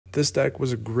This deck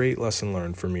was a great lesson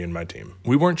learned for me and my team.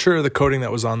 We weren't sure of the coating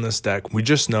that was on this deck. We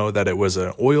just know that it was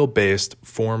an oil-based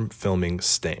form filming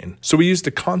stain. So we used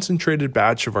a concentrated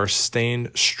batch of our stain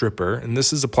stripper, and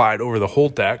this is applied over the whole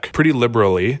deck pretty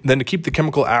liberally. Then to keep the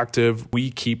chemical active,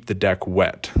 we keep the deck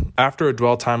wet. After a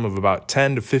dwell time of about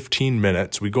 10 to 15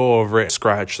 minutes, we go over it,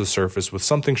 scratch the surface with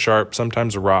something sharp,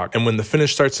 sometimes a rock, and when the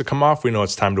finish starts to come off, we know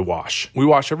it's time to wash. We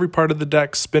wash every part of the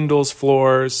deck: spindles,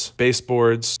 floors,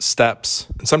 baseboards, steps,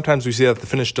 and sometimes we see that the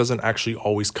finish doesn't actually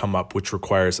always come up, which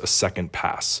requires a second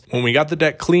pass. When we got the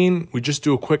deck clean, we just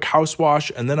do a quick house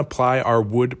wash and then apply our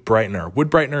wood brightener.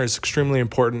 Wood brightener is extremely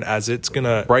important as it's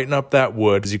gonna brighten up that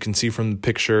wood. As you can see from the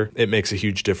picture, it makes a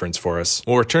huge difference for us.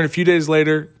 We'll return a few days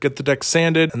later, get the deck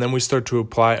sanded, and then we start to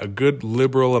apply a good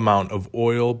liberal amount of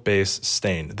oil-based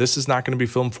stain. This is not gonna be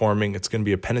film forming, it's gonna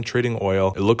be a penetrating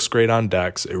oil. It looks great on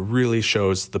decks. It really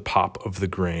shows the pop of the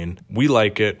grain. We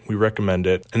like it, we recommend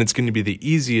it, and it's gonna be the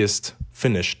easiest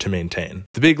finish to maintain.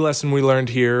 The big lesson we learned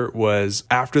here was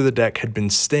after the deck had been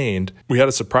stained, we had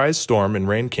a surprise storm and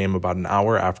rain came about an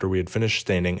hour after we had finished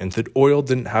staining, and the oil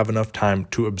didn't have enough time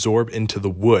to absorb into the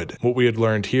wood. What we had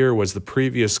learned here was the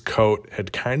previous coat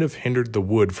had kind of hindered the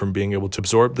wood from being able to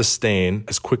absorb the stain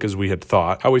as quick as we had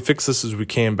thought. How we fixed this is we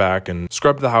came back and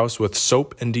scrubbed the house with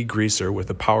soap and degreaser with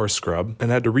a power scrub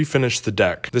and had to refinish the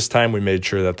deck. This time we made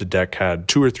sure that the deck had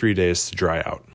 2 or 3 days to dry out.